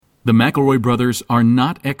The McElroy brothers are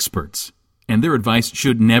not experts, and their advice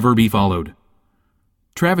should never be followed.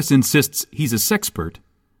 Travis insists he's a sexpert,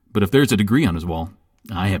 but if there's a degree on his wall,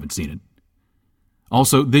 I haven't seen it.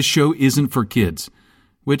 Also, this show isn't for kids,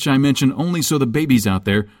 which I mention only so the babies out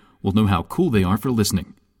there will know how cool they are for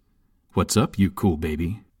listening. What's up, you cool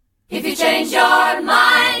baby? If you change your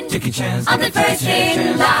mind, take a chance. I'm the first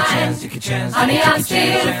in line. Honey, I'm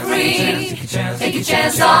still free. Take a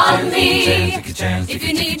chance on me. If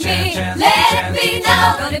you need me, let me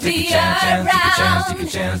know. Gonna be around.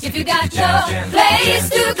 If you got no place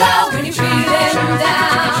to go when you're feeling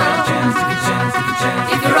down.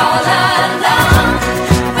 If you're all alone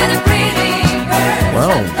with a pretty bird.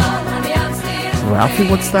 Whoa. Ralphie,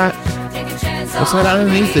 what's that? What's that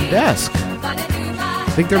underneath the desk?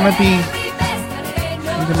 I think there might be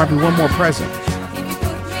one more present.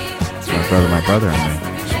 It's my brother and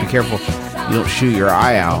me. Just be careful you don't shoot your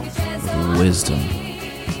eye out with wisdom.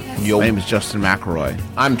 My name is Justin McElroy.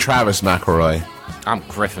 I'm Travis McElroy. I'm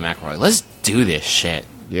Griffin McElroy. Let's do this shit.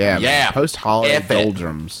 Yeah. Post-holiday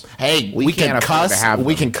doldrums. Hey, we can cuss.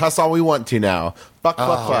 We can cuss all we want to now. Fuck.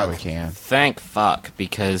 Yeah, we can. Thank fuck,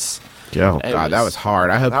 because God, that was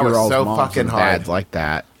hard. I hope you're all so moms fucking and dads like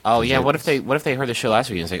that. Oh yeah, what if they heard the show last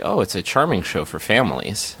week and say, "Oh, it's a charming show for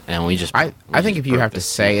families," and we just I think if you have to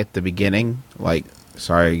say at the beginning, like,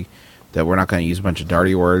 sorry that we're not going to use a bunch of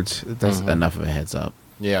dirty words, that's enough of a heads up.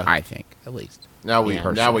 Yeah, I think at least. Now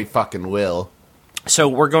we fucking will. So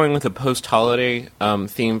we're going with a post-holiday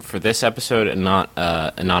theme for this episode, and not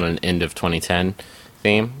an end of 2010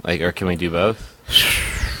 theme. Like, or can we do both?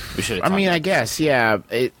 We should. I mean, I guess, yeah.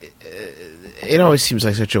 It always seems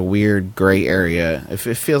like such a weird gray area. It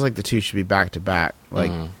feels like the two should be back to back.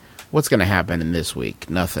 Like, what's going to happen in this week?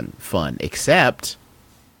 Nothing fun, except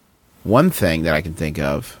one thing that I can think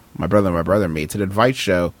of. My brother and me. It's an advice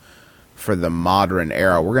show for the modern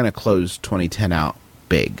era. We're going to close 2010 out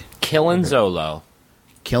big. Killin' Zolo.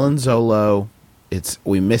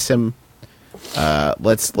 We miss him.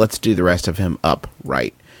 Let's do the rest of him up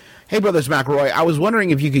right. Hey, Brothers McElroy, I was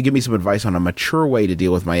wondering if you could give me some advice on a mature way to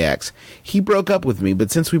deal with my ex. He broke up with me,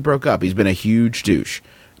 but since we broke up, he's been a huge douche,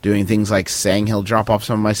 doing things like saying he'll drop off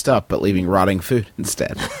some of my stuff, but leaving rotting food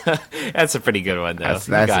instead. That's a pretty good one, though.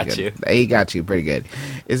 He got you. Pretty good.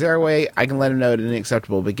 Is there a way I can let him know it isn't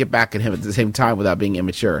acceptable, but get back at him at the same time without being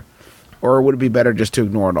immature? Or would it be better just to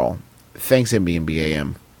ignore it all? Thanks,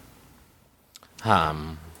 MB&BAM.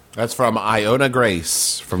 That's from Iona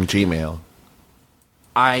Grace from Gmail.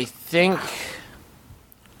 I think,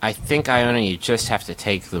 Iona, you just have to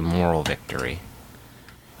take the moral victory.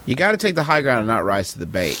 You got to take the high ground and not rise to the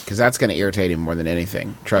bait, because that's going to irritate him more than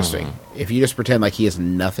anything. Trust me. If you just pretend like he is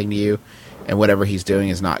nothing to you, and whatever he's doing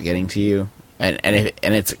is not getting to you,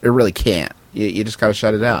 it really can't. You just got to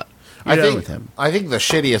shut it out. I think the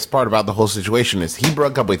shittiest part about the whole situation is he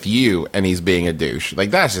broke up with you, and he's being a douche.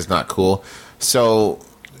 Like, that's just not cool. So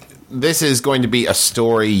this is going to be a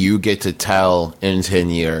story you get to tell in 10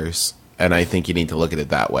 years, and I think you need to look at it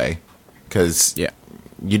that way. Because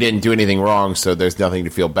you didn't do anything wrong, so there's nothing to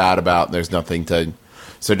feel bad about. There's nothing to...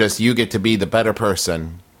 So just you get to be the better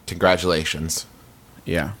person. Congratulations.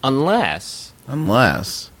 Yeah. Unless... Why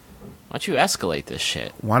don't you escalate this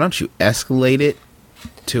shit? Why don't you escalate it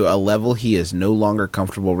to a level he is no longer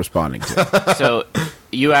comfortable responding to? So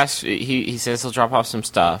you ask... He says he'll drop off some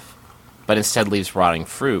stuff, but instead leaves rotting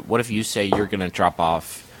fruit. What if you say you're going to drop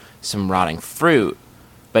off some rotting fruit,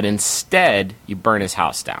 but instead you burn his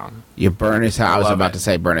house down? You burn his house. I was about to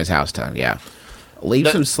say burn his house down, yeah. Leave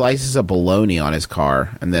some slices of bologna on his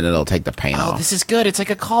car, and then it'll take the paint off. Oh, this is good. It's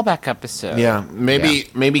like a callback episode. Yeah,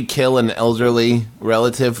 maybe kill an elderly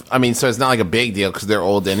relative. I mean, so it's not like a big deal because they're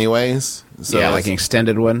old anyways. So yeah, like an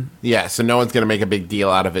extended one. Yeah, so no one's going to make a big deal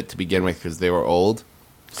out of it to begin with because they were old.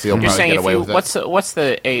 So you'll probably get away with it.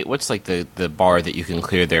 What's like the bar that you can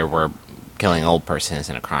clear there where killing an old person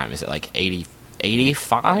isn't a crime? Is it like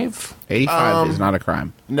 85? 85 is not a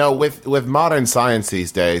crime. No, with modern science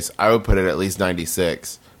these days, I would put it at least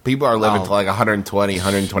 96. People are living to like 120,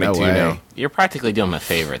 122 now. You're practically doing them a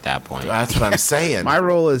favor at that point. That's what I'm saying. My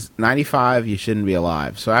rule is 95, you shouldn't be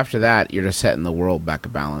alive. So after that, you're just setting the world back to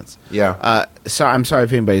balance. Yeah. So I'm sorry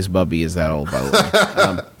if anybody's bubby is that old, by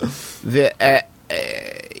the way.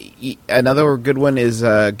 Another good one is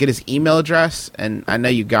get his email address, and I know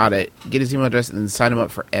you got it. Get his email address and then sign him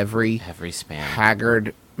up for every spam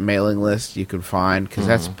haggard mailing list you can find, because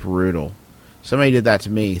that's brutal. Somebody did that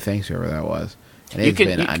to me. Thanks, whoever that was. And it's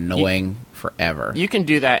been annoying forever. You can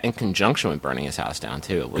do that in conjunction with burning his house down,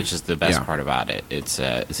 too, which is the best part about it. It's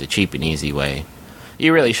a cheap and easy way.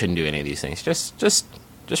 You really shouldn't do any of these things.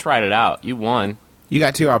 Just write it out. You won. You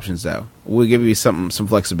got two options, though. We'll give you some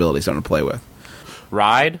flexibility, something to play with.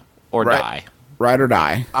 Ride or die. Ride or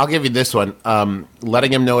die. I'll give you this one.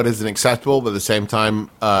 Letting him know it isn't acceptable, but at the same time,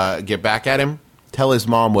 get back at him. Tell his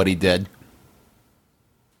mom what he did.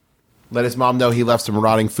 Let his mom know he left some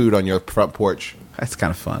rotting food on your front porch. That's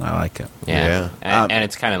kind of fun. I like it. Yeah. And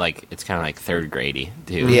it's kind of like third gradey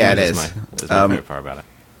too. Yeah, it is. That's my favorite part about it.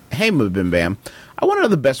 Hey, Bim Bam. I want to know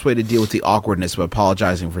the best way to deal with the awkwardness of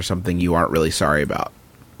apologizing for something you aren't really sorry about.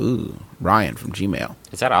 Ooh, Ryan from Gmail.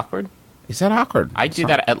 Is that awkward? Is that awkward? I do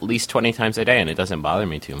that at least 20 times a day, and it doesn't bother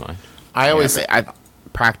me too much.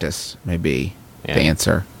 Practice may be the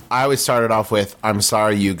answer. I always started off with, "I'm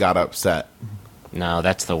sorry you got upset." No,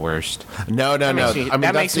 that's the worst. No. That That's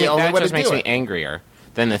the only way to just makes do me it. angrier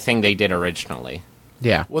than the thing they did originally.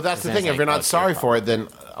 Yeah. Well, that's the That's thing. If like, you're not that's sorry your for it, then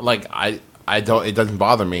I don't. It doesn't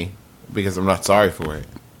bother me because I'm not sorry for it.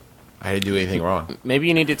 I didn't do anything wrong. Maybe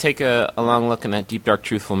you need to take a long look in that deep, dark,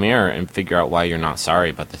 truthful mirror and figure out why you're not sorry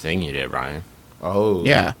about the thing you did, Ryan. Oh,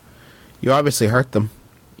 Yeah. You obviously hurt them.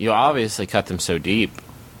 You obviously cut them so deep.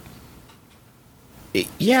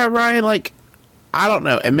 Yeah, Ryan, like, I don't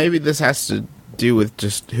know. And maybe this has to do with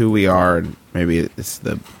just who we are, and maybe it's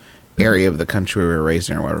the area of the country we were raised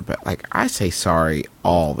in or whatever. But, like, I say sorry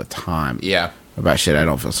all the time. Yeah. About shit I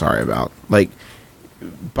don't feel sorry about. Like,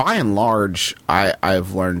 by and large,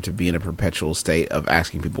 I've learned to be in a perpetual state of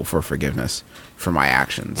asking people for forgiveness for my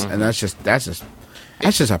actions, and that's just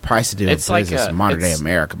a price to do It's in like business in modern day it's-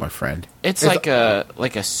 America, my friend. It's like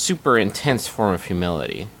a super intense form of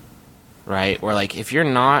humility, right? Where like if you're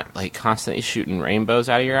not like constantly shooting rainbows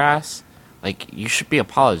out of your ass, like you should be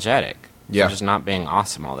apologetic. Yeah. For just not being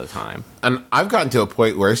awesome all the time. And I've gotten to a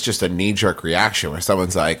point where it's just a knee-jerk reaction where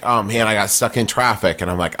someone's like, "Oh man, I got stuck in traffic," and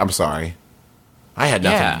I'm like, "I'm sorry. I had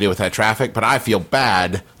nothing Yeah. to do with that traffic, but I feel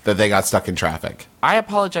bad that they got stuck in traffic." I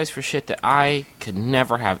apologize for shit that I could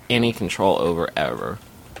never have any control over ever.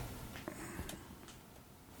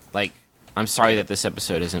 Like, I'm sorry that this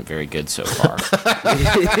episode isn't very good so far.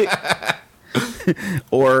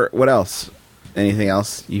 Or what else? Anything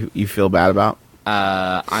else you feel bad about?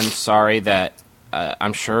 I'm sorry that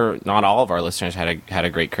I'm sure not all of our listeners had a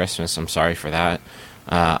great Christmas. I'm sorry for that.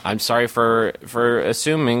 I'm sorry for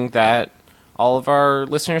assuming that all of our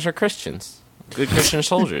listeners are Christians, good Christian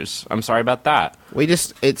soldiers. I'm sorry about that.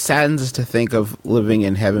 It saddens us to think of living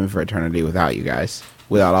in heaven for eternity without you guys,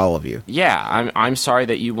 without all of you. Yeah, I'm sorry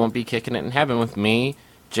that you won't be kicking it in heaven with me,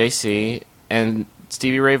 JC, and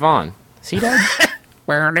Stevie Ray Vaughan. See that?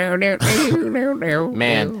 Man,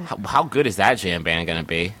 how good is that jam band gonna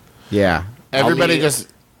be? Yeah. Everybody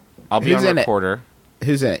I'll be Who's on in it? recorder.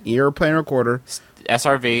 Who's in it? You're playing recorder.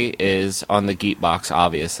 SRV is on the Geek Box,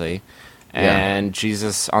 obviously, and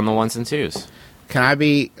Jesus on the ones and twos. Can I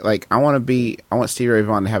be like I want Stevie Ray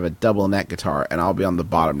Vaughan to have a double neck guitar, and I'll be on the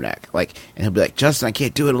bottom neck, like, and he'll be like, "Justin, I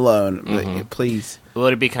can't do it alone. Like, please."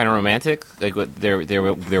 Would it be kind of romantic? Like, there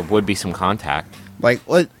would be some contact. Like,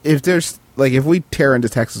 what if there's like if we tear into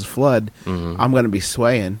Texas Flood, I'm going to be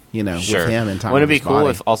swaying, Sure. with him in time. Wouldn't it with be his cool body.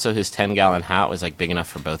 if also his 10-gallon hat was like big enough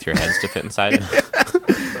for both your heads to fit inside it?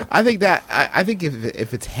 I think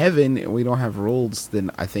if it's heaven and we don't have rules, then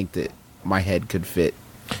I think that my head could fit.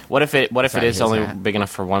 What if it Inside is his only hat. big enough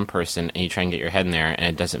for one person, and you try and get your head in there, and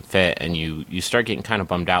it doesn't fit, and you start getting kind of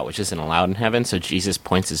bummed out, which isn't allowed in heaven. So Jesus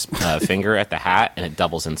points his finger at the hat, and it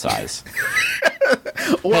doubles in size.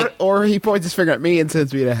 Or he points his finger at me and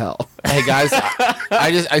sends me to hell. Hey guys,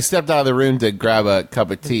 I stepped out of the room to grab a cup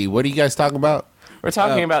of tea. What are you guys talking about? We're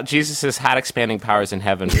talking about Jesus' hat expanding powers in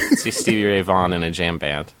heaven. See Stevie Ray Vaughan in a jam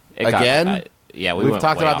band. Again? Yeah, We've went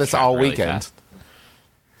talked way about off this track all really weekend.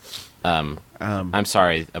 fast. I'm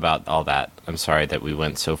sorry about all that. I'm sorry that we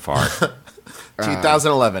went so far.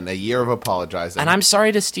 2011, a year of apologizing. And I'm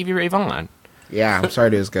sorry to Stevie Ray Vaughan. Yeah, I'm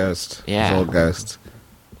sorry to his ghost. Yeah. His old ghost.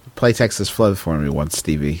 Play Texas Flood for me once,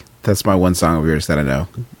 Stevie. That's my one song of yours that I know.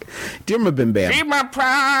 Dear Bim Bam. Keep my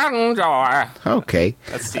pride and joy. Okay.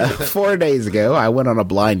 That's Stevie. 4 days ago, I went on a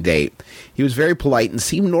blind date. He was very polite and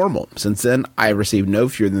seemed normal. Since then, I received no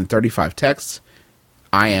fewer than 35 texts,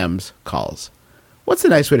 IMs, calls. What's a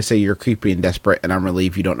nice way to say you're creepy and desperate and I'm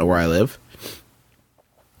relieved you don't know where I live?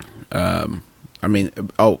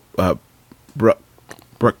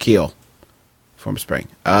 Brooke Keel, Form Spring.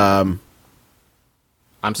 I'm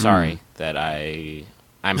sorry that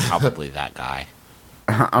I'm probably that guy.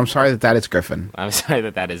 I'm sorry that is Griffin. I'm sorry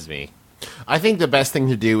that is me. I think the best thing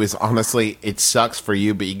to do is, honestly, it sucks for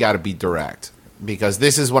you, but you got to be direct. Because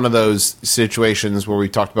this is one of those situations where we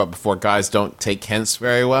talked about before, guys don't take hints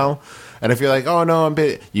very well. And if you're like, "Oh no,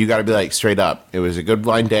 you got to be like straight up. It was a good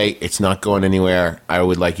blind date. It's not going anywhere. I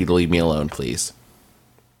would like you to leave me alone, please."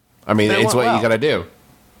 I mean, But it it's went what you well. got to do.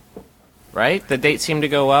 Right? The date seemed to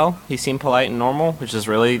go well. He seemed polite and normal, which is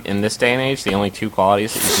really, in this day and age, the only two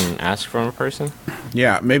qualities that you can ask from a person.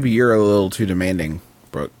 Yeah, maybe you're a little too demanding,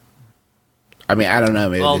 Brooke. I mean, I don't know.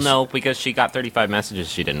 Maybe Well, no, because she got 35 messages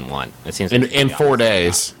she didn't want. It seems like In 4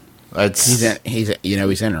 days. That's he's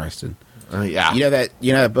interested. yeah. You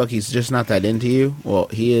know that book. He's just not that into you. Well,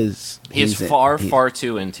 he is. He's far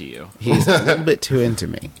too into you. He's a little bit too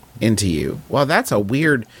into you. Well, that's a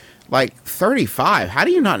weird. Like 35. How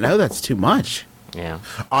do you not know that's too much? Yeah.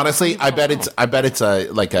 Honestly, I bet it's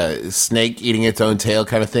a snake eating its own tail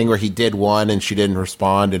kind of thing where he did one and she didn't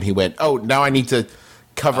respond and he went, "Oh, now I need to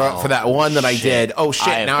cover up for that one that I did. Oh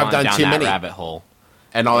shit, now I've done down too that many." rabbit hole.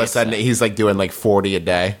 And all of a sudden he's like doing like 40 a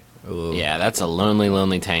day. Yeah, that's a lonely,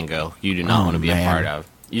 lonely tango you do not want to be man. a part of.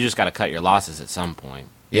 You just got to cut your losses at some point.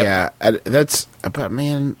 Yeah, but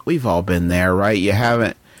man, we've all been there, right? You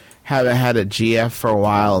haven't had a GF for a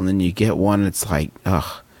while, and then you get one. It's like,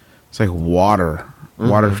 it's like water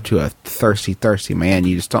to a thirsty man.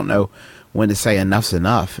 You just don't know when to say enough's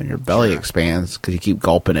enough, and your belly expands because you keep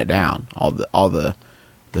gulping it down. All the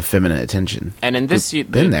feminine attention. And in this year,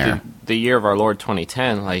 been there. The year of our Lord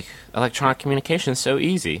 2010, like electronic communication is so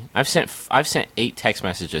easy. I've sent 8 text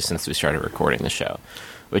messages since we started recording the show.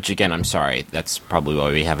 Which again, I'm sorry. That's probably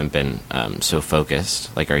why we haven't been so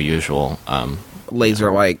focused like our usual.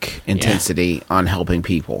 Laser-like intensity on helping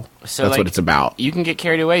people. So that's what it's about. You can get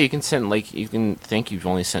carried away. You can think you've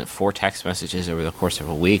only sent 4 text messages over the course of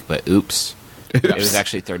a week, but oops. It was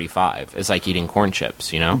actually 35. It's like eating corn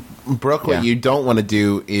chips, you know? Brooke, what you don't want to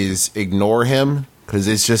do is ignore him because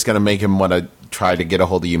it's just going to make him want to try to get a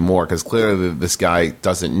hold of you more because clearly this guy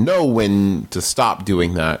doesn't know when to stop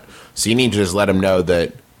doing that. So you need to just let him know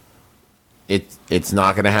that it's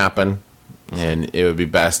not going to happen and it would be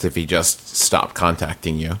best if he just stopped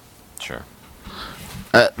contacting you. Sure.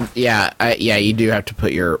 You do have to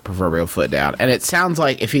put your proverbial foot down. And it sounds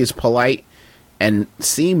like if he's polite and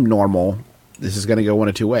seem normal, this is going to go one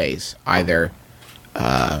of two ways. Either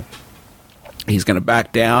he's going to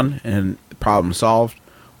back down and problem solved,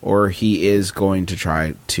 or he is going to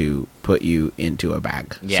try to put you into a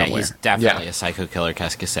bag somewhere. He's definitely a psycho killer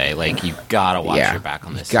cascase. Like, you got to watch your back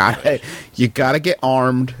on this. You got to get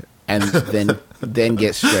armed and then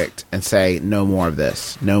get strict and say, no more of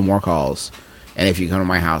this. No more calls. And if you come to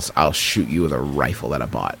my house, I'll shoot you with a rifle that I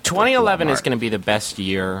bought. 2011 is going to be the best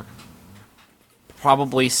year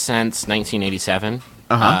probably since 1987.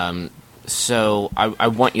 So I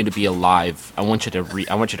want you to be alive. I want you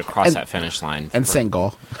to cross that finish line. And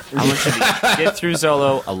single. I want you to get through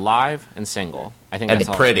Zolo alive and single. I think that's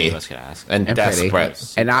all pretty. any of us could ask. And desperate.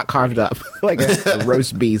 Pretty. And not carved up like a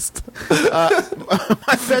roast beast.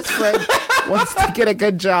 My best friend wants to get a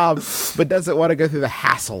good job, but doesn't want to go through the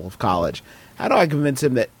hassle of college. How do I convince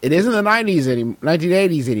him that it isn't the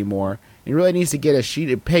 1980s anymore? He really needs to get a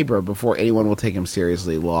sheet of paper before anyone will take him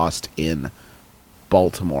seriously. Lost in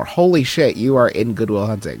Baltimore. Holy shit, you are in Good Will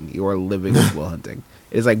Hunting. You are living Good Will Hunting.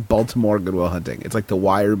 It is like Baltimore Good Will Hunting. It's like The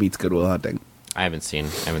Wire meets Good Will Hunting. I haven't seen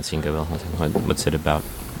Good Will Hunting. What's it about?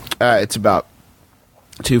 It's about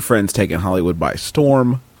 2 friends taking Hollywood by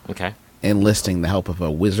storm. Okay. Enlisting the help of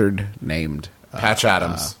a wizard named Patch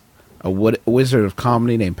Adams. A wizard of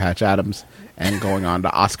comedy named Patch Adams, and going on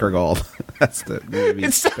to Oscar Gold. That's the movie.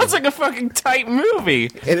 It sounds like a fucking tight movie.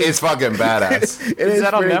 It's fucking badass. Is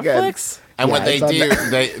that on Netflix? Good. And what they it's on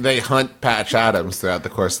do, they hunt Patch Adams throughohout the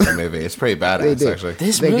course of the movie. It's pretty badass, do. actually.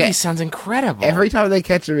 This They movie get- sounds incredible. Every time they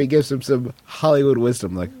catch him, he gives them some Hollywood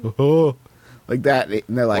wisdom, like, oh, like that.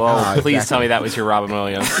 And they're like, Well, oh, please tell me that was your Robin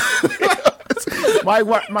Williams. my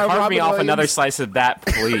Carve Robin me off Williams, another slice of that,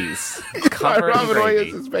 please. My Cover it in Robin gravy.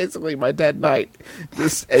 Williams is basically my dead knight.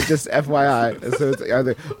 Just FYI. And so it's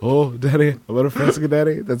either, oh, Daddy, I'm gonna fresco,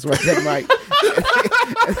 Daddy. That's my dead knight.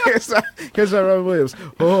 And here's my Robin Williams.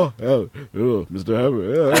 Oh, Mr.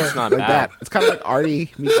 Hammer. That's not like bad. that. It's kind of like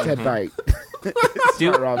Artie meets Ted Knight.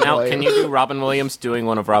 Do, not Robin now, Williams. can you do Robin Williams doing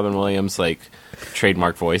one of Robin Williams' like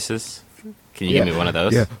trademark voices? Can you give me one of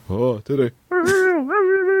those? Yeah. Oh, Daddy.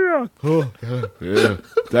 Oh, yeah.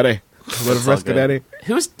 Daddy. I'm gonna fresco, good. Daddy.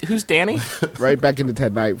 Who's Danny? Right back into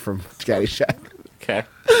Ted Knight from Caddyshack. Okay.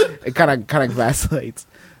 It kind of vacillates.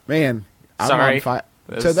 Man, I'm Sorry. on fire.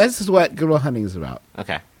 So this is what Good Will Hunting is about.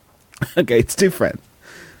 Okay. Okay, it's 2 friends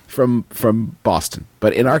from Boston,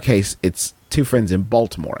 but in our case, it's 2 friends in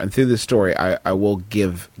Baltimore. And through this story, I will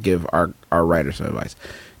give our writer some advice.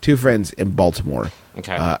 2 friends in Baltimore,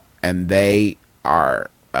 Okay. and they are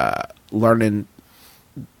learning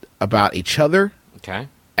about each other Okay.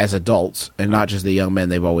 as adults, and not just the young men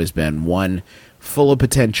they've always been. One full of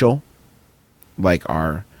potential, like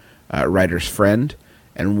our writer's friend,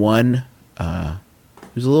 and one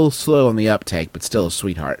who's a little slow on the uptake, but still a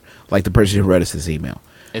sweetheart, like the person who wrote us this email.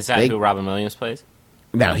 Is that who Robin Williams plays?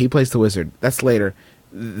 No, he plays the wizard. That's later.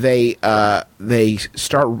 They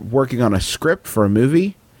start working on a script for a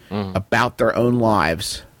movie about their own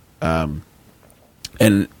lives, and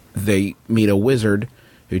they meet a wizard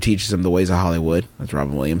who teaches them the ways of Hollywood. That's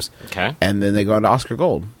Robin Williams. Okay. And then they go on to Oscar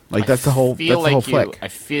Gold. Like that's the whole flick. I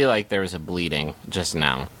feel like there was a bleeding just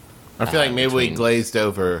now. I feel like maybe we glazed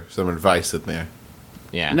over some advice in there.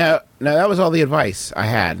 Yeah. No, that was all the advice I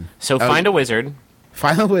had. So find a wizard.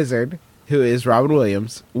 Find a wizard who is Robin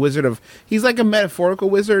Williams, he's like a metaphorical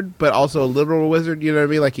wizard, but also a literal wizard. You know what I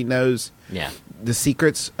mean? Like he knows the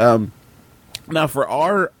secrets. Now for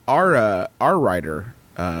our writer,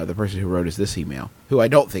 the person who wrote us this email, who I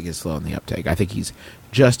don't think is slow in the uptake. I think he's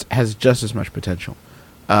has just as much potential.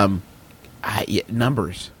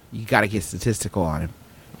 Numbers. You got to get statistical on him.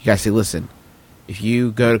 You got to say, listen, if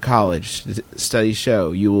you go to college, studies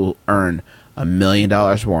show you will earn $1 million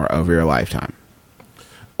more over your lifetime.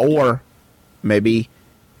 Or maybe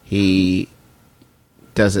he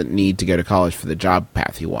doesn't need to go to college for the job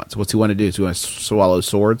path he wants. What's he want to do? Does he want to swallow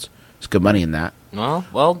swords? There's good money in that.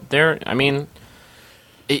 Well, do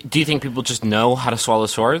you think people just know how to swallow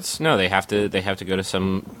swords? No, they have to go to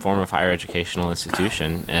some form of higher educational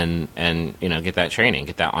institution and get that training,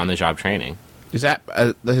 get that on the job training. Is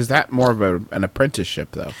that more of an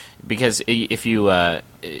apprenticeship though? Because if you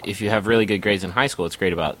have really good grades in high school, it's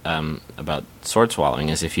great about sword swallowing.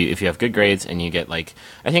 Is if you have good grades and you get I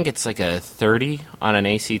think it's like a 30 on an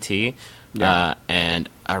ACT, and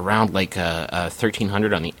around like a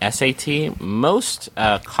 1300 on the SAT. Most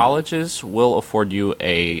colleges will afford you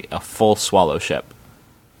a full swallowship.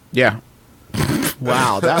 Yeah.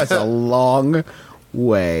 Wow, that was a long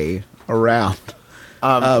way around.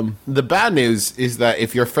 The bad news is that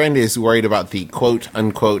if your friend is worried about the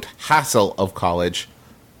quote-unquote hassle of college,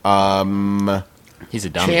 he's a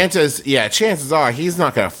dummy. Chances are he's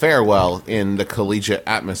not going to fare well in the collegiate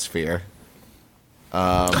atmosphere.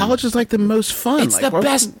 College is like the most fun. It's the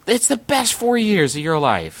best. It's the best 4 years of your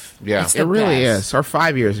life. Yeah, it really is. Or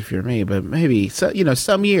 5 years if you're me, but maybe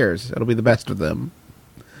some years it'll be the best of them.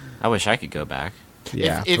 I wish I could go back.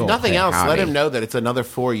 Yeah, if nothing else, let him know that it's another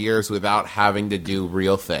 4 years without having to do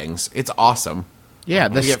real things. It's awesome. Yeah,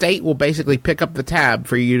 the state will basically pick up the tab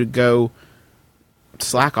for you to go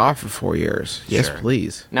slack off for 4 years. Yes,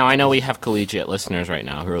 please. Now, I know we have collegiate listeners right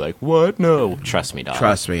now who are like, what? No. Trust me, dog.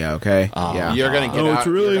 Trust me, okay? Yeah. You're going to get out. It's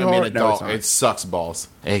really hard. No, it sucks balls.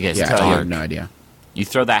 It gets dark. dark. You have no idea. You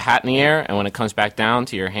throw that hat in the air, and when it comes back down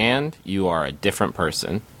to your hand, you are a different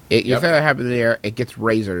person. You throw that hat in the air, it gets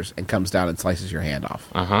razors and comes down and slices your hand off.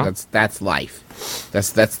 That's life.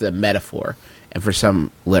 That's the metaphor. And for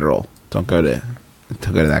some literal, don't go to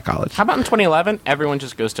that college. How about in 2011, everyone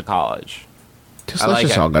just goes to college?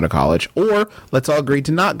 Let's all go to college, or let's all agree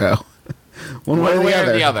to not go. One way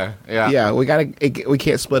or the other. Yeah. We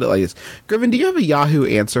can't split it like this. Griffin, do you have a Yahoo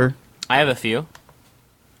answer? I have a few.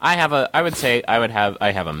 I have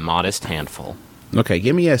a modest handful. Okay,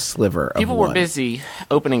 give me a sliver of People one. were busy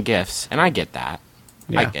opening gifts, and I get that.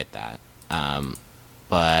 Yeah. I get that.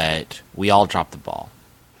 But we all dropped the ball.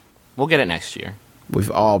 We'll get it next year.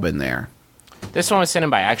 We've all been there. This one was sent in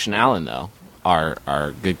by Action Allen, though,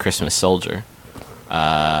 our good Christmas soldier.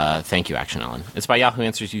 Thank you, Action Allen. It's by Yahoo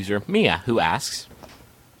Answers user Mia, who asks,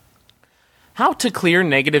 how to clear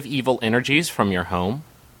negative evil energies from your home?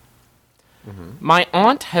 My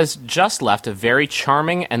aunt has just left a very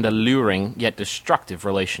charming and alluring yet destructive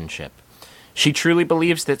relationship. She truly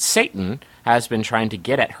believes that Satan has been trying to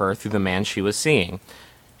get at her through the man she was seeing.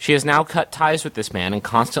 She has now cut ties with this man and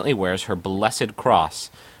constantly wears her blessed cross,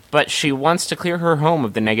 but she wants to clear her home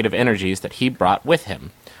of the negative energies that he brought with him.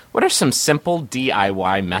 What are some simple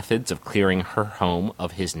DIY methods of clearing her home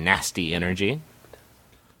of his nasty energy?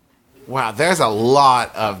 Wow, there's a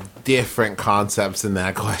lot of different concepts in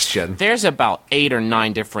that question. There's about 8 or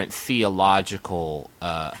 9 different theological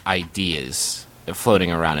ideas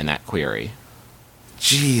floating around in that query.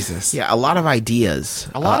 Jesus. Yeah, a lot of ideas.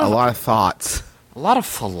 A lot of thoughts. A lot of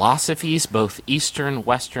philosophies, both Eastern,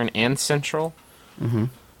 Western, and Central.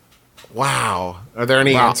 Wow. Are there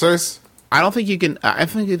any answers? I don't think you can. I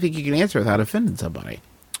think you can answer without offending somebody.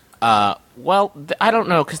 Well, I don't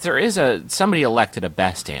know, because there is somebody elected a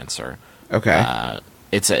best answer. Okay.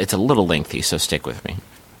 It's a little lengthy, so stick with me.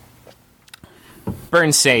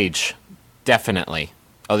 Burn sage, definitely.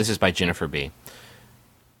 Oh, this is by Jennifer B.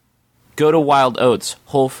 Go to Wild Oats,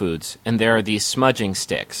 Whole Foods, and there are these smudging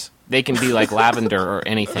sticks. They can be like lavender or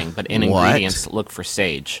anything, but in ingredients, look for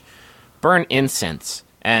sage. Burn incense.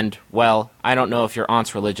 And, well, I don't know if your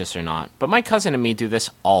aunt's religious or not, but my cousin and me do this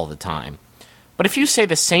all the time. But if you say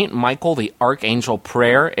the St. Michael the Archangel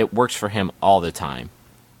prayer, it works for him all the time.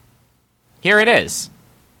 Here it is.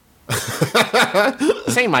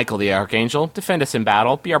 St. Michael the Archangel, defend us in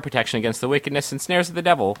battle, be our protection against the wickedness and snares of the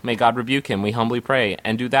devil. May God rebuke him, we humbly pray.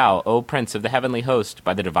 And do thou, O Prince of the heavenly host,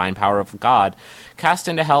 by the divine power of God, cast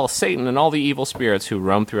into hell Satan and all the evil spirits who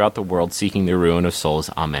roam throughout the world seeking the ruin of souls.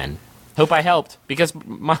 Amen. Hope I helped, because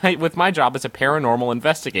with my job as a paranormal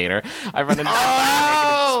investigator, I run into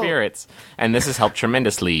negative spirits, and this has helped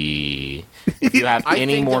tremendously. If you have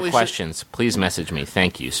any more questions, please message me.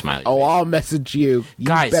 Thank you, Smiley. Oh, I'll message you. You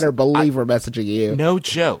Guys, better believe we're messaging you. No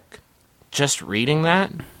joke. Just reading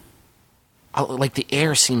that, like the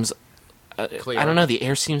air seems... Clear. I don't know, the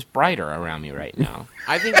air seems brighter around me right now.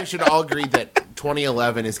 I think we should all agree that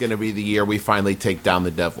 2011 is going to be the year we finally take down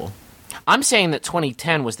the devil. I'm saying that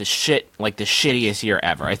 2010 was the shittiest year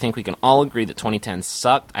ever. I think we can all agree that 2010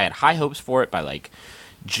 sucked. I had high hopes for it by like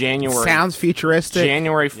January. Sounds futuristic.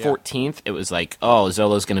 January 14th, it was like, oh,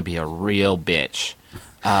 Zolo's going to be a real bitch.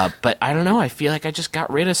 But I don't know. I feel like I just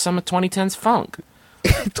got rid of some of 2010's funk.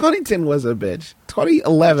 2010 was a bitch.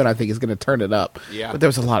 2011, I think, is going to turn it up. Yeah. But there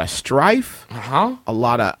was a lot of strife. A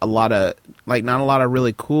lot of like not a lot of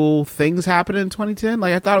really cool things happening in 2010.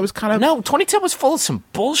 Like I thought it was kind of No, 2010 was full of some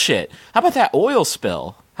bullshit. How about that oil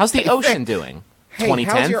spill? How's the ocean doing? Hey,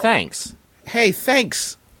 2010, thanks. Hey,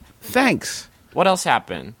 thanks. What else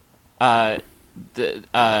happened? Gay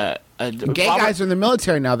guys are in the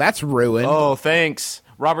military now. That's ruined. Oh, thanks.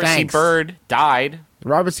 Robert C. Thanks. Byrd died.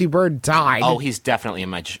 Robert C. Byrd died. Oh, he's definitely in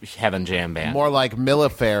my Heaven Jam band. More like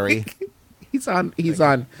military. he's on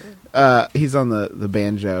the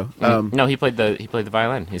banjo. No, he played the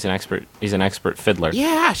violin. He's an expert fiddler.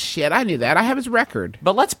 Yeah, shit, I knew that. I have his record.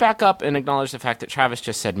 But let's back up and acknowledge the fact that Travis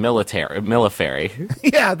just said military.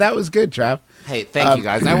 Yeah, that was good, Trav. Hey, thank you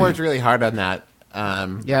guys. I worked really hard on that.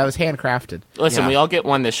 Yeah, it was handcrafted. Listen, Yeah. we all get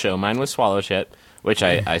one this show. Mine was Swallow Shit, which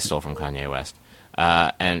I stole from Kanye West.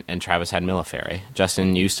 And Travis had military.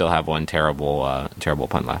 Justin, you still have one terrible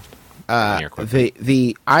pun left. By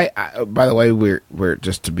the way, we're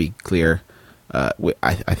just to be clear, I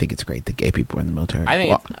think it's great that gay people are in the military. I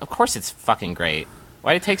think, Well, of course, it's fucking great.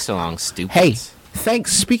 Why did it take so long, stupid? hey,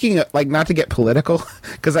 thanks. Speaking of, like, not to get political,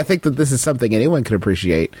 because I think that this is something anyone can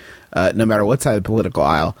appreciate, no matter what side of the political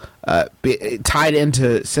aisle. Tied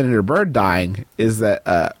into Senator Byrd dying is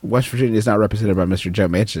that West Virginia is now represented by Mr. Joe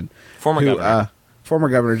Manchin, former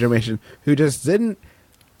governor Joe Manchin, who just didn't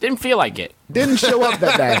feel like it. Didn't show up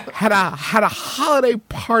that day. Had a holiday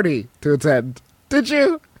party to attend. Did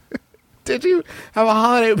you? Did you have a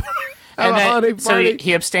holiday? Holiday So party?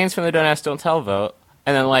 he abstains from the Don't Ask, Don't Tell vote,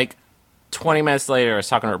 and then like 20 minutes later, I was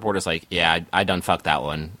talking to reporters like, "Yeah, I done fucked that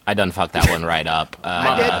one. I done fucked that one right up.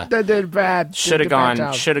 I did bad. Should have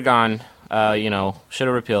gone. Should have gone. Should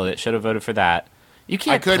have repealed it. Should have voted for that. You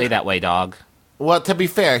can't play that way, dog." Well, to be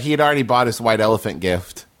fair, he had already bought his white elephant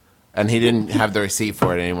gift, and he didn't have the receipt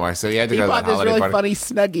for it anymore, so he had to go to bought the this holiday really party. funny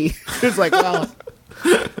Snuggie. It was like, well,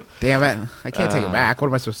 damn it, I can't take it back. What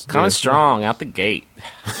am I supposed to do? Coming strong out the gate.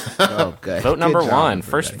 Oh, good. Vote number Good job, one. everybody.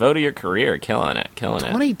 First vote of your career. Killing it.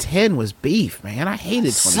 2010 was beef, man. I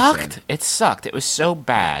hated 2010. Sucked. It sucked. It was so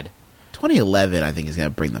bad. 2011, I think, is going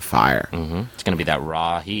to bring the fire. Mm-hmm. It's going to be that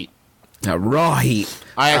raw heat. Now, raw heat.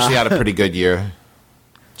 I actually had a pretty good year.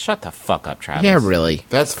 Shut the fuck up, Travis. Yeah, really.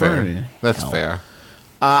 That's fair. Burn. That's Hell. fair.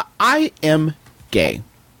 I am gay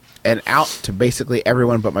and out to basically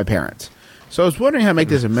everyone but my parents. So I was wondering how to make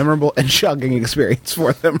this a memorable and shocking experience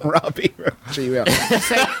for them, Robbie. Oh,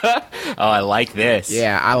 I like this.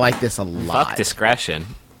 Yeah, I like this a lot. Fuck discretion.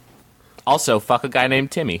 Also, fuck a guy named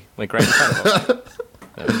Timmy. Like right in front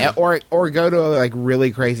of him. Or go to a like really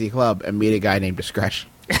crazy club and meet a guy named Discretion.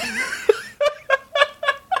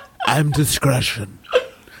 I'm Discretion.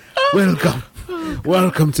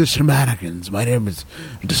 Welcome to Shenanigans. My name is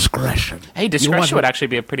Discretion. Hey, Discretion would actually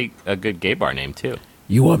be a good gay bar name, too.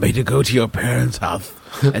 You want me to go to your parents' house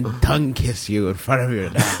and tongue kiss you in front of your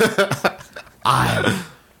dad? I'm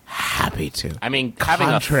happy to. I mean,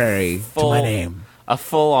 contrary to my name. A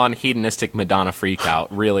full-on hedonistic Madonna freakout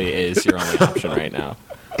really is your only option right now.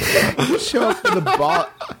 Just show up with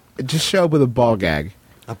a ball gag.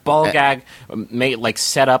 A ball gag,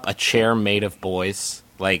 set up a chair made of boys,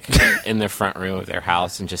 like, in the front room of their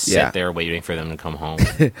house and just sit there waiting for them to come home.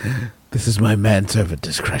 This is my manservant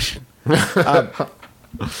Discretion.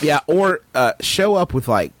 Or show up with,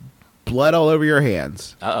 like, blood all over your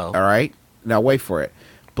hands. Uh-oh. All right? Now, wait for it.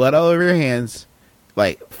 Blood all over your hands,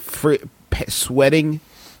 like, sweating,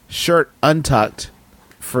 shirt untucked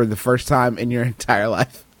for the first time in your entire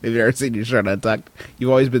life. Have you ever seen your shirt untucked? You've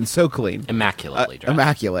always been so clean. Immaculately dressed.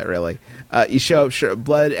 Immaculate, really. You show up,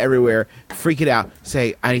 blood everywhere, freak it out,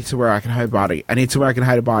 say, I need somewhere I can hide a body. I need somewhere I can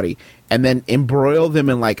hide a body. And then embroil them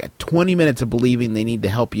in like 20 minutes of believing they need to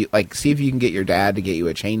help you. Like, see if you can get your dad to get you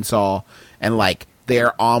a chainsaw. And like,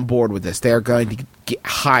 they're on board with this. They're going to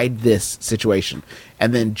hide this situation.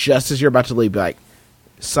 And then just as you're about to leave, be like,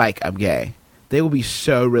 psych, I'm gay. They will be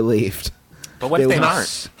so relieved. But what if they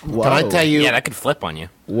aren't? Whoa. Can I tell you? Yeah, that could flip on you.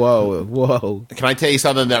 Whoa. Can I tell you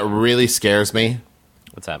something that really scares me?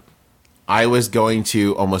 What's up? I was going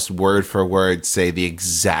to almost word for word say the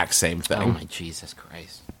exact same thing. Oh, my Jesus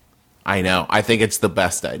Christ. I know. I think it's the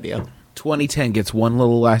best idea. 2010 gets one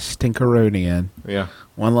little last stinkeroni in. Yeah.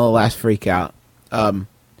 One little last freak out.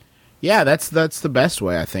 Yeah, that's the best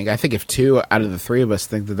way, I think. I think if 2 out of the 3 of us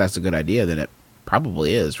think that that's a good idea, then it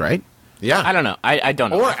probably is, right? Yeah. I don't know. I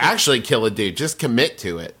don't know. Or actually kill a dude. Just commit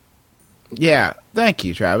to it. Yeah. Thank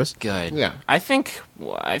you, Travis. Good. Yeah. I think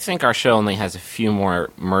our show only has a few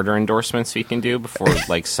more murder endorsements we can do before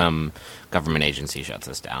like some government agency shuts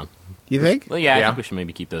us down. You think? Well, yeah, I think we should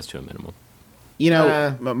maybe keep those to a minimum. You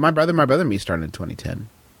know, my brother and me started in 2010.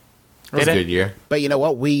 That was a good year. But you know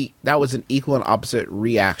what? That was an equal and opposite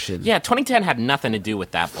reaction. Yeah, 2010 had nothing to do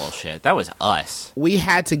with that bullshit. That was us. We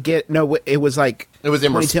had to it was like it was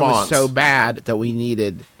in 2010 response. was so bad that we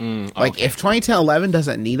needed if 2010-11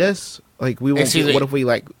 doesn't need us, like we won't. What if we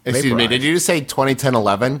like? Excuse me. Did you just say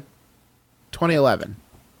 2010-11? 2011.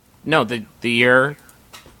 No, the year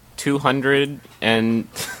 200 and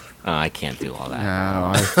I can't do all that. No,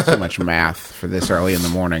 I have too much math for this early in the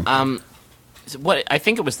morning. What I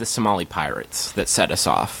think it was the Somali pirates that set us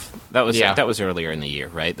off. That was earlier in the year,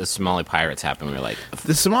 right? The Somali pirates happened. We were like,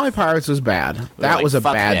 the Somali pirates was bad. That was a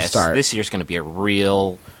bad start. This year's going to be a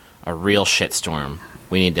real shitstorm.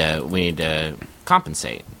 We need to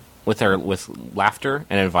compensate with laughter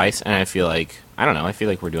and advice. And I feel like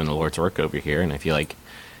we're doing the Lord's work over here. And I feel like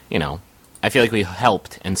we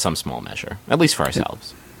helped in some small measure, at least for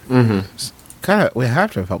ourselves. Mm-hmm. We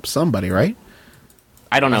have to help somebody, right?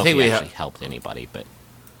 I don't know if we actually helped anybody, but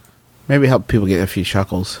maybe help people get a few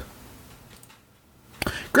chuckles.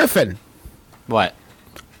 Griffin, what?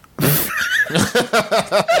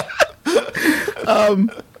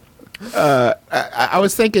 I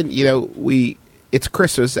was thinking, it's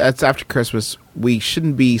Christmas. It's after Christmas. We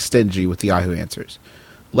shouldn't be stingy with the Yahoo answers.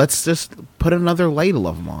 Let's just put another ladle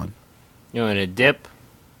of them on. You want me to dip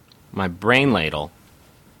my brain ladle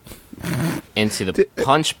into the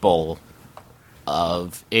punch bowl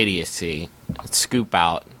of idiocy, scoop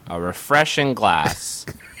out a refreshing glass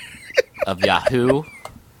of Yahoo.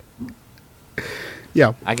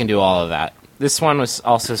 Yeah. I can do all of that. This one was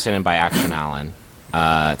also sent in by Action Allen.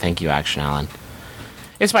 Thank you, Action Allen.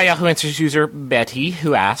 It's by Yahoo Answers user Betty,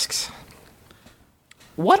 who asks,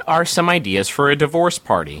 what are some ideas for a divorce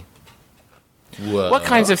party? Whoa. What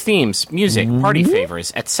kinds of themes, music, party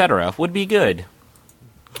favors, etc. would be good?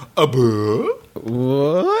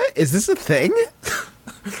 What? Is this a thing?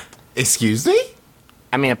 Excuse me?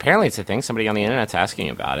 I mean, apparently it's a thing. Somebody on the internet's asking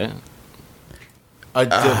about it. A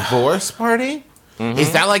divorce party? Mm-hmm.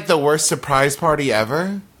 Is that like the worst surprise party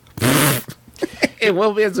ever? It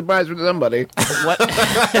will be a surprise for somebody. What?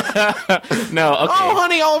 No, okay. Oh,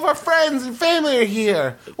 honey, all of our friends and family are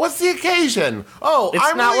here. What's the occasion? Oh, It's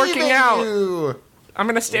I'm not leaving working out. you. I'm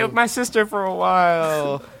going to stay with my sister for a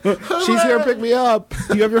while. She's here to pick me up.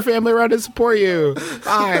 You have your family around to support you.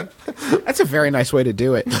 Hi. That's a very nice way to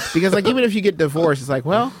do it. Because, like, even if you get divorced, it's like,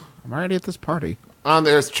 well, I'm already at this party.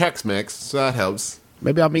 There's Chex Mix, so that helps.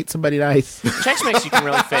 Maybe I'll meet somebody nice. Chex Mix you can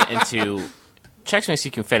really fit into... Chex Mix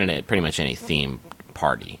you can fit into pretty much any theme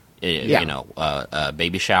party. Yeah. A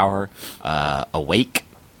baby shower, a wake,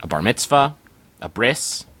 a bar mitzvah, a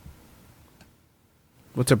bris.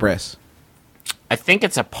 What's a bris? I think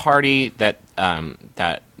it's a party that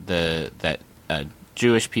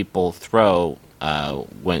Jewish people throw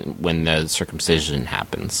when the circumcision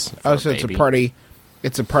happens. Oh, so it's a party.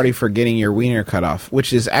 It's a party for getting your wiener cut off,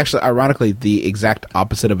 which is actually, ironically, the exact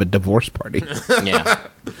opposite of a divorce party. Yeah,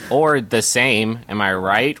 or the same. Am I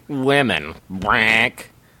right? Women, Like,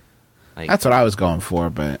 that's what I was going for,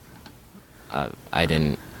 but I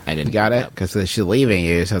didn't. You got it? Because she's leaving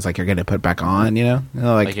you, so it's like you're getting to put back on,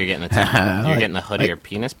 like you're getting the hood of your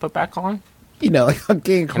penis put back on. Like on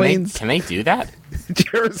King of Queens. Can they do that? Did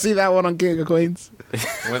you ever see that one on King of Queens?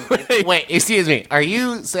 Wait, excuse me. Are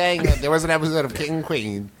you saying that there was an episode of King and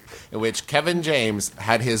Queen in which Kevin James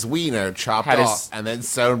had his wiener chopped off and then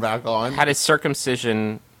sewn back on? Had his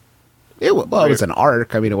circumcision it was an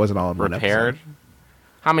arc. I mean, it wasn't all in one repaired? episode.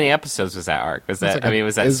 How many episodes was that arc? Was that?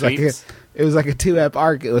 Was that sweeps? It was like a 2-ep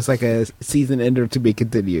arc. It was like a season ender to be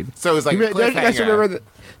continued. So it was like a Don't you guys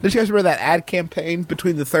cliffhanger. remember that ad campaign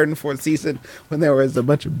between the 3rd and 4th season when there was a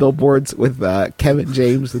bunch of billboards with Kevin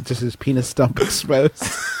James with just his penis stump exposed,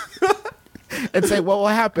 and say what will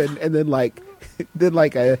happen, and then I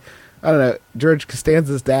don't know, George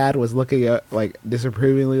Costanza's dad was looking at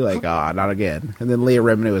disapprovingly not again, and then Leah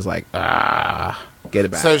Remini was like get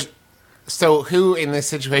it back. So who in this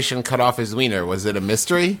situation cut off his wiener? Was it a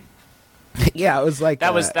mystery? Yeah, it was like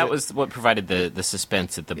that was what provided the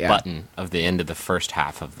suspense at the button of the end of the first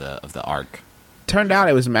half of the arc. Turned out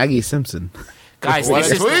it was Maggie Simpson. Guys, What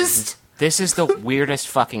a twist! This is the weirdest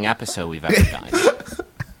fucking episode we've ever done.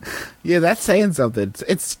 Yeah, that's saying something.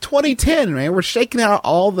 It's 2010, man. We're shaking out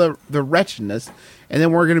all the wretchedness, and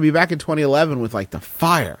then we're going to be back in 2011 with the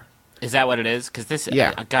fire. Is that what it is? Because this,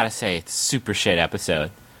 I gotta say, it's a super shit episode.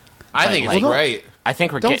 I think it's great. I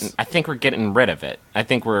think we're getting rid of it. I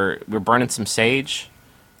think we're burning some sage.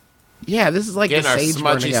 Yeah, this is like Getting the our sage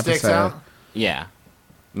smudgy burning sticks episode. out. Yeah,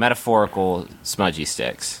 metaphorical smudgy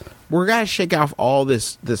sticks. We're gonna shake off all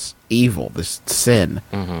this evil, this sin,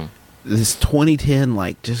 this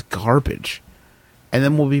 2010 just garbage, and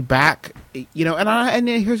then we'll be back. And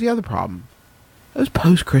then here's the other problem: those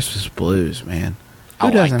post-Christmas blues, man.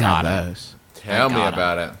 Who doesn't have those? Tell me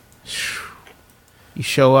about it. You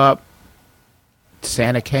show up,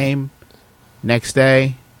 Santa came, next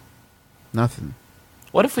day, nothing.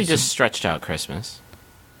 What if we just stretched out Christmas?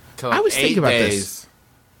 Till I was thinking about this.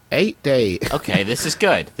 8 days. Okay, this is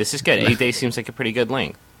good. 8 days seems like a pretty good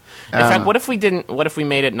length. In fact, what if we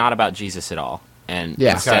made it not about Jesus at all, and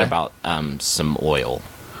instead about some oil?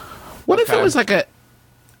 What if it was like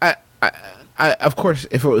of course,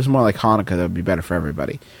 if it was more like Hanukkah, that would be better for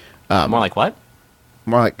everybody. More like what?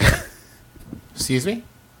 More like... Excuse me?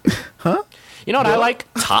 Huh? You know what I like?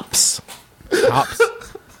 Tops. Tops.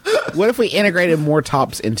 What if we integrated more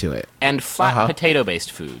tops into it? And flat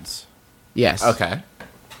potato-based foods. Yes. Okay.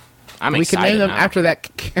 I'm we excited can name them now. after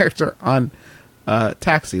that character on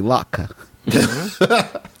Taxi, Latka.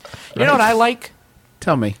 You know what I like?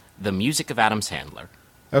 Tell me. The music of Adam Sandler.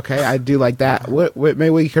 Okay, I do like that. What maybe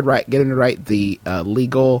we could get him to write the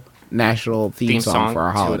legal national theme song for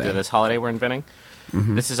our holiday. To this holiday we're inventing.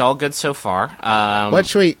 Mm-hmm. This is all good so far. What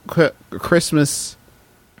should we Christmas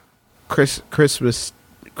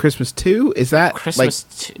 2? Is that Christmas?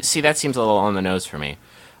 See, that seems a little on the nose for me.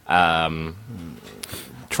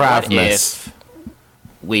 Travmas.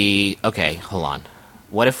 Hold on.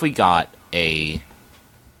 What if we got a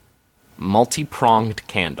multi-pronged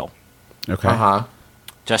candle? Okay.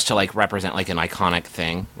 Just to represent an iconic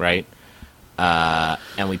thing, right?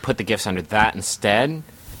 And we put the gifts under that instead,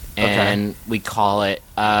 and we call it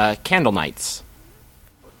Candlenights.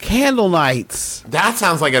 Candlenights. That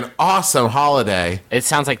sounds like an awesome holiday. It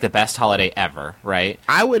sounds like the best holiday ever, right?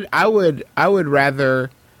 I would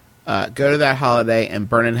rather go to that holiday and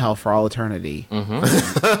burn in hell for all eternity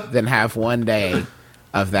than have one day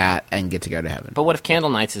of that and get to go to heaven. But what if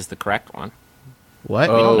Candlenights is the correct one? What?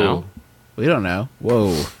 We don't know. We don't know.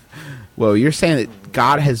 Whoa! You're saying that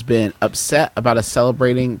God has been upset about us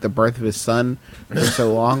celebrating the birth of His Son for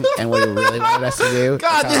so long, and what He really wanted us to do?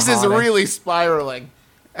 God, this is really spiraling.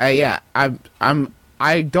 Yeah, I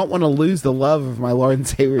don't want to lose the love of my Lord and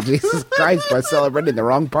Savior Jesus Christ by celebrating the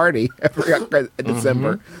wrong party in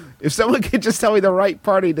December. If someone could just tell me the right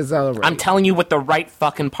party to celebrate. I'm telling you what the right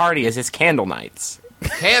fucking party is. It's Candlenights.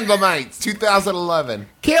 Candlenights, 2011.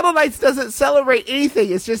 Candlenights doesn't celebrate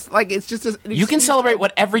anything. It's just You can celebrate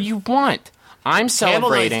whatever you want. I'm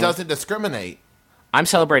celebrating. Candlenights doesn't discriminate. I'm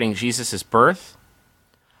celebrating Jesus' birth.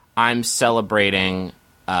 I'm celebrating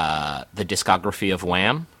the discography of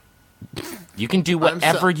Wham. You can do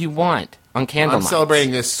whatever you want on Candlenights. I'm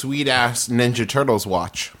celebrating this sweet-ass Ninja Turtles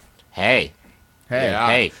watch. Hey,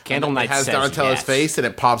 Candlenights It has says Donatella's yes. face, and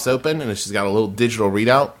it pops open, and she's got a little digital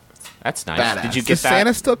readout. That's nice. Badass. Did you get Does that?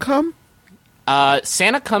 Santa still come?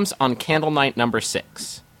 Santa comes on Candlenight number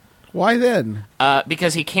 6. Why then?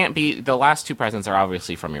 Because he can't be. The last 2 presents are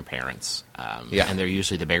obviously from your parents. And they're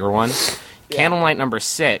usually the bigger one. Candlenight number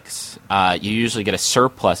 6, you usually get a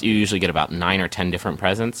surplus. You usually get about 9 or 10 different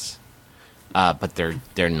presents. But they're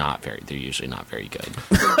usually not very good.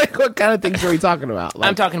 What kind of things are we talking about?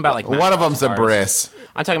 I'm talking about One of them's a bris.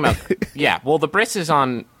 I'm talking about the bris is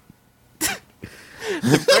on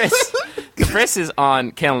the bris is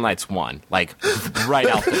on Candlenights 1, right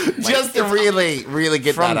out there. Just to really, really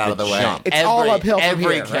get from that out of the way. jump. It's all uphill from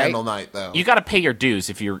Every here, right? candle night, though. You got to pay your dues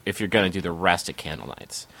if you're going to do the rest of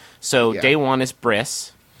Candlenights. So day 1 is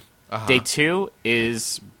bris. Day 2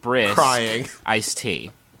 is bris Crying. iced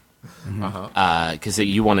tea. because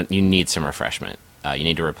you need some refreshment. You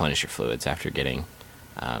need to replenish your fluids after getting,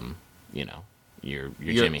 your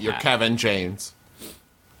Jimmy Your hat. Kevin James.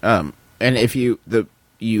 And if you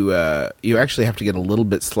actually have to get a little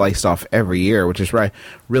bit sliced off every year, which is right.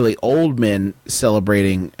 Really old men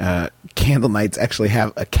celebrating Candlenights actually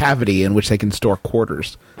have a cavity in which they can store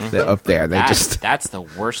quarters. Up there, That's the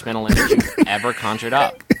worst mental image you've ever conjured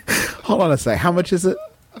up. Hold on a sec. How much is it?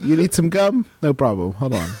 You need some gum? No problem.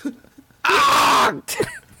 Hold on.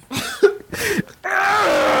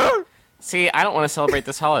 See, I don't want to celebrate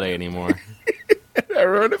this holiday anymore. I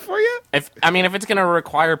ruined it for you? If it's going to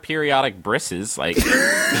require periodic brisses, like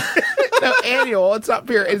No, annual. It's not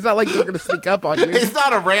pure. It's not like they're going to sneak up on you. It's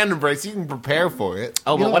not a random brace. You can prepare for it.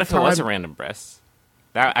 oh, You but don't what if have it was a time. random briss?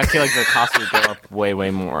 That I feel like the cost would go up way,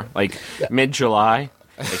 way more. Like mid-July,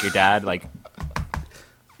 like your dad, like,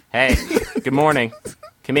 hey, good morning,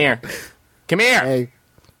 come here. Hey,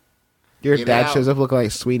 your Get dad out. shows up looking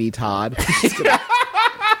like Sweetie Todd.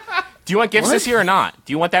 Do you want gifts this year or not?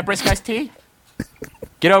 Do you want that brisk iced tea?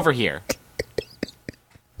 Get over here.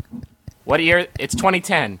 What year? It's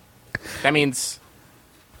 2010. That means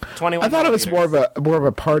 21. I thought it was more of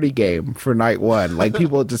a party game for night one. Like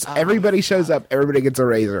people just everybody shows up, everybody gets a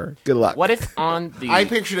razor. Good luck. What if on the? I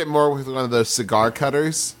pictured it more with one of those cigar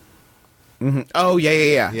cutters. Oh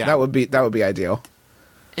yeah. Yeah. That would be ideal.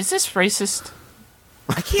 Is this racist?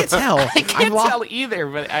 I can't tell. I can't tell either,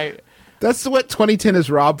 but That's what 2010 has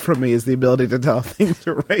robbed from me is the ability to tell things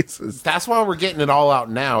are racist. That's why we're getting it all out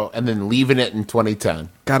now and then leaving it in 2010.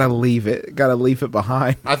 Gotta leave it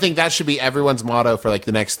behind. I think that should be everyone's motto for like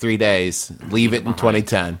the next 3 days. Leave it in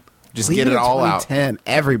 2010. Just Leave get it in all out. 2010,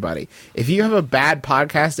 everybody. If you have a bad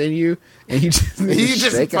podcast in you and you just need You to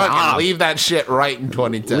just shake it fucking off, leave that shit right in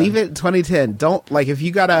 2010. leave it in 2010. Don't like if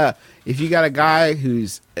you got a guy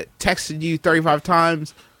who's texted you 35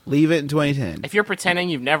 times, leave it in 2010. if you're pretending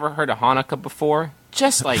you've never heard of Hanukkah before,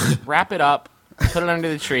 just like wrap it up, put it under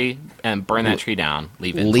the tree, and burn that tree down.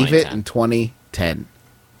 Leave it. Leave it in 2010.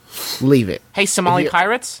 Leave it. Hey, Somali If you-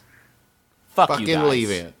 pirates. Fuck you Fucking guys. leave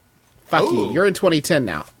it. Fuck Ooh. you. You're in 2010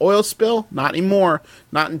 now. Oil spill? Not anymore.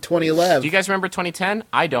 Not in 2011. Do you guys remember 2010?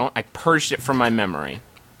 I don't. I purged it from my memory.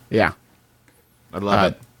 Yeah. I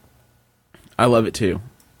love it. I love it too.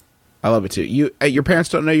 Your parents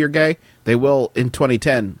don't know you're gay? They will in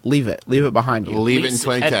 2010. Leave it. Leave it behind you. Leave it in Please,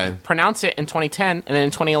 2010. pronounce it in 2010, and then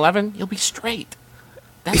in 2011, you'll be straight.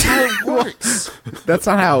 That's how it works. That's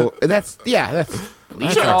not how. That's that's. Leave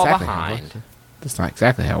that's it not all exactly how it behind. works. That's not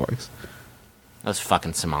exactly how it works. Those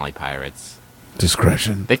fucking Somali pirates.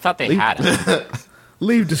 Discretion. They thought they had it.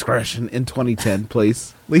 Leave discretion in 2010,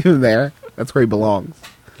 please. Leave him there. That's where he belongs.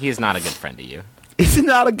 He is not a good friend to you. He's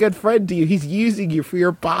not a good friend to you. He's using you for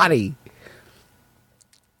your body.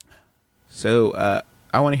 So,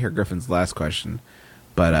 I want to hear Griffin's last question,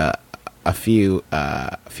 but a few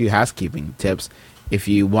housekeeping tips. If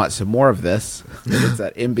you want some more of this, it's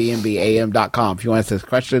at mbmbam.com. If you want to ask this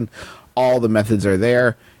question, all the methods are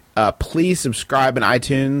there. Please subscribe in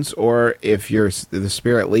iTunes, or if the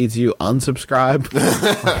spirit leads you, unsubscribe.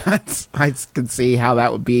 I can see how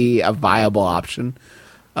that would be a viable option.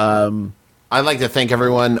 I'd like to thank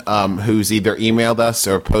everyone who's either emailed us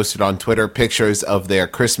or posted on Twitter pictures of their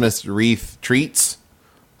Christmas wreath treats.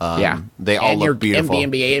 They all and look your beautiful.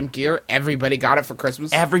 MBMBAM gear, everybody got it for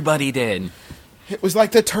Christmas. Everybody did. It was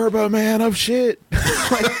like the Turbo Man of shit.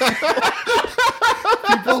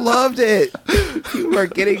 People loved it. People are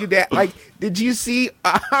getting that. Like, did you see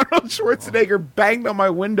Arnold Schwarzenegger banged on my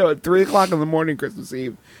window at 3 o'clock in the morning Christmas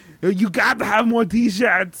Eve? You got to have more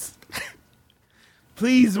T-shirts.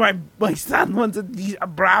 Please, my son wants a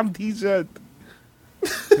brown T-shirt.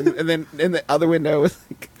 and then in the other window was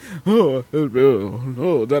like,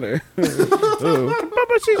 Donnie.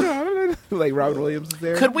 Like Robin Williams is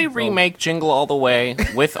there. Could we remake Jingle All the Way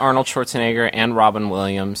with Arnold Schwarzenegger and Robin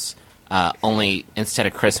Williams? Only instead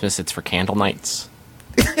of Christmas, it's for Candlenights.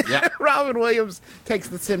 Yeah. Robin Williams takes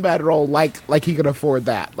the Sinbad role like he can afford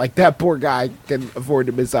that. Like that poor guy can afford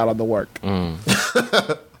to miss out on the work.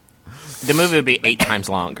 The movie would be 8 times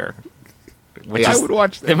longer. Which I is, would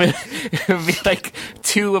watch that. it would be like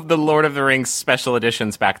 2 of the Lord of the Rings special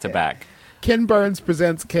editions back to back. Ken Burns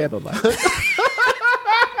presents Candlelight.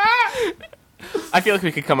 I feel like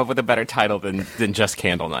we could come up with a better title than just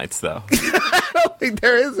Candlenights, though. I don't think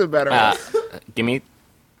there is a better one. Give me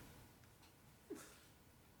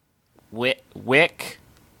Wick.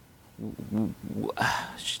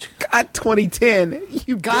 God, 2010.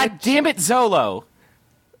 You God bitch. damn it, Zolo!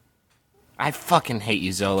 I fucking hate you,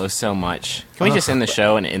 Zolo, so much. Can we just end the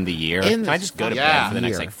show and end the year? End Can I this just go to fucking bed for the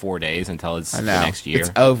next year. 4 days until it's I the know. next year? It's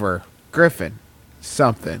over. Griffin,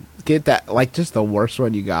 Something. Get that, like, just the worst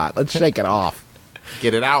one you got. Let's shake it off.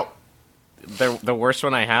 Get it out. The worst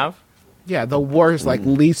one I have? Yeah, the worst, like,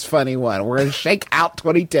 least funny one. We're going to shake out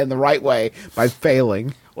 2010 the right way by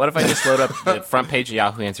failing. What if I just load up the front page of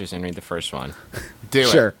Yahoo Answers and read the first one? Do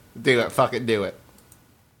Sure. it. Do it. Fucking do it.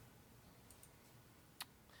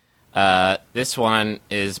 This one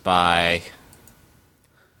is by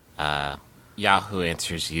Yahoo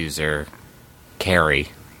Answers user Carrie,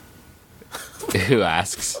 who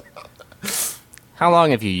asks, how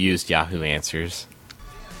long have you used Yahoo Answers?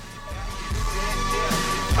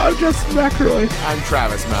 I'm Justin McElroy. I'm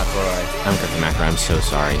Travis McElroy. I'm Griffin McElroy. I'm so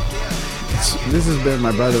sorry. This has been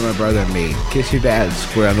my brother, and me. Kiss your dad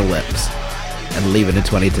square on the lips. And leave it in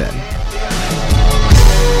 2010.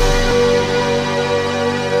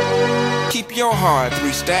 Keep your heart,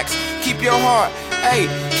 3 stacks. Keep your heart. Hey,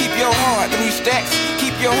 keep your heart, 3 stacks.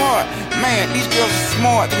 Keep your heart. Man, these girls are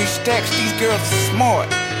smart, 3 stacks. These girls are smart.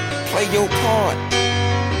 Play your part.